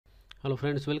Hello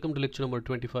friends, welcome to lecture number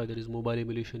 25, that is mobile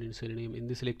emulation in Selenium. In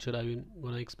this lecture I am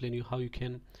going to explain you how you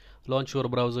can launch your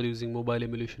browser using mobile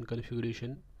emulation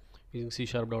configuration using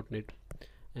C#.NET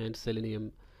and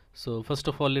Selenium. So first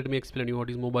of all, let me explain you what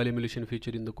is mobile emulation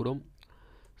feature in the Chrome.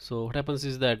 So what happens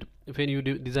is that when you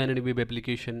design any web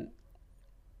application,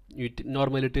 you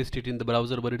normally test it in the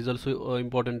browser, but it is also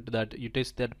important that you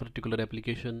test that particular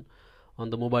application on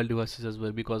the mobile devices as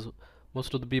well, because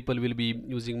most of the people will be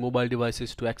using mobile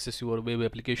devices to access your web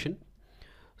application.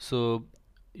 So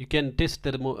you can test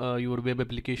that your web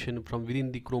application from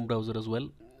within the Chrome browser as well,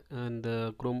 and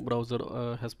the Chrome browser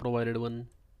has provided one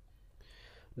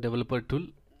developer tool.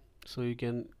 So you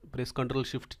can press Ctrl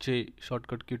Shift J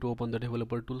shortcut key to open the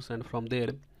developer tools, and from there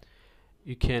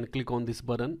you can click on this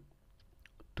button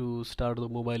to start the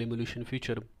mobile emulation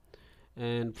feature.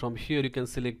 And from here you can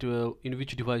select in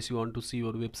which device you want to see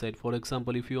your website. For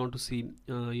example, if you want to see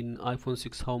in iPhone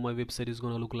 6 how my website is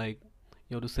going to look like,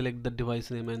 you have to select the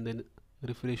device name and then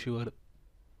refresh your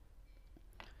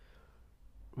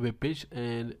web page,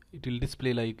 and it will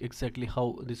display like exactly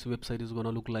how this website is going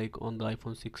to look like on the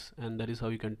iPhone 6, and that is how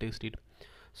you can test it.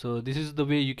 So this is the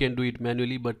way you can do it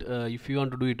manually, but if you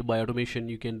want to do it by automation,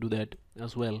 you can do that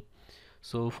as well.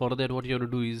 So for that, what you have to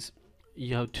do is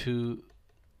you have to,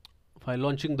 while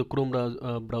launching the Chrome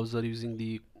browser using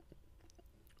the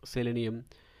Selenium,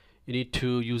 you need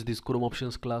to use this Chrome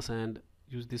options class and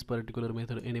use this particular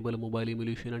method enable mobile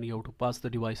emulation, and you have to pass the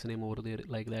device name over there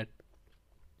like that.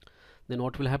 Then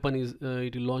what will happen is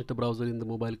it will launch the browser in the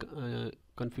mobile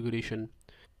configuration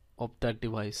of that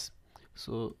device.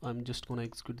 So I'm just gonna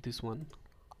execute this one.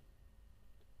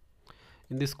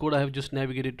 In this code I have just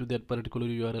navigated to that particular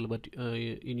URL, but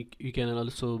you can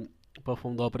also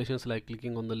perform the operations like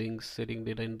clicking on the links, setting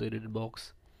data in the edit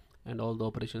box, and all the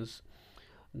operations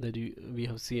that we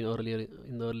have seen earlier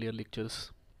in the earlier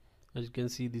lectures. As you can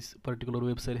see, this particular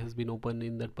website has been opened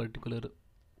in that particular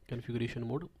configuration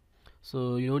mode.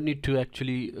 So you don't need to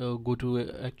actually go to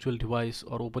a actual device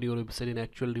or open your website in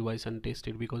actual device and test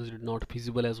it, because it is not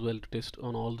feasible as well to test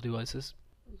on all the devices.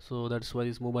 So that's why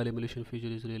this mobile emulation feature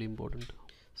is really important.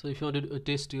 So if you want to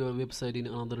test your website in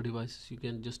another device, you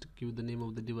can just give the name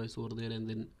of the device over there, and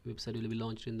then website will be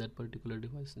launched in that particular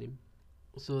device name.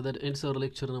 So that ends our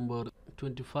lecture number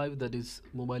 25, that is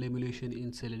mobile emulation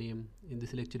in Selenium. In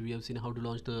this lecture we have seen how to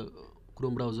launch the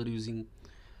Chrome browser using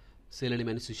Selenium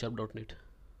and C#.NET.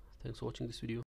 Thanks for watching this video.